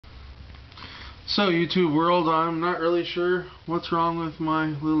So YouTube world, I'm not really sure what's wrong with my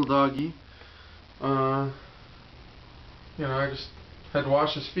little doggy. I just had to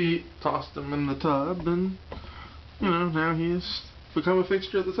wash his feet, tossed him in the tub, and now he's become a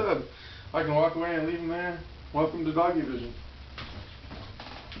fixture of the tub. I can walk away and leave him there. Welcome to doggy vision.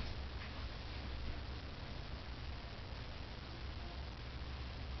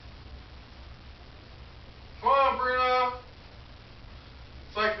 Come on, Bruno.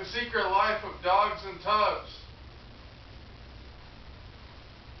 It's like the secret life of dogs in tubs.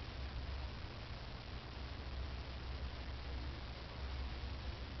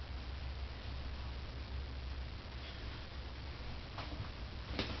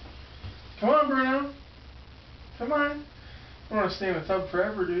 Come on, Bruno. Come on. You don't want to stay in the tub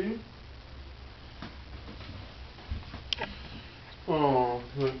forever, do you? Oh,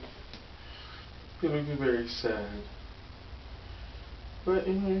 look. He looks very sad. But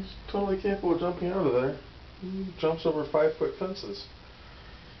he's totally capable of jumping out of there. He jumps over 5-foot fences.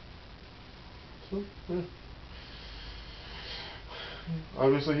 So, yeah.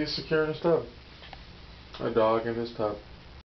 Obviously he's secure in his tub. A dog in his tub.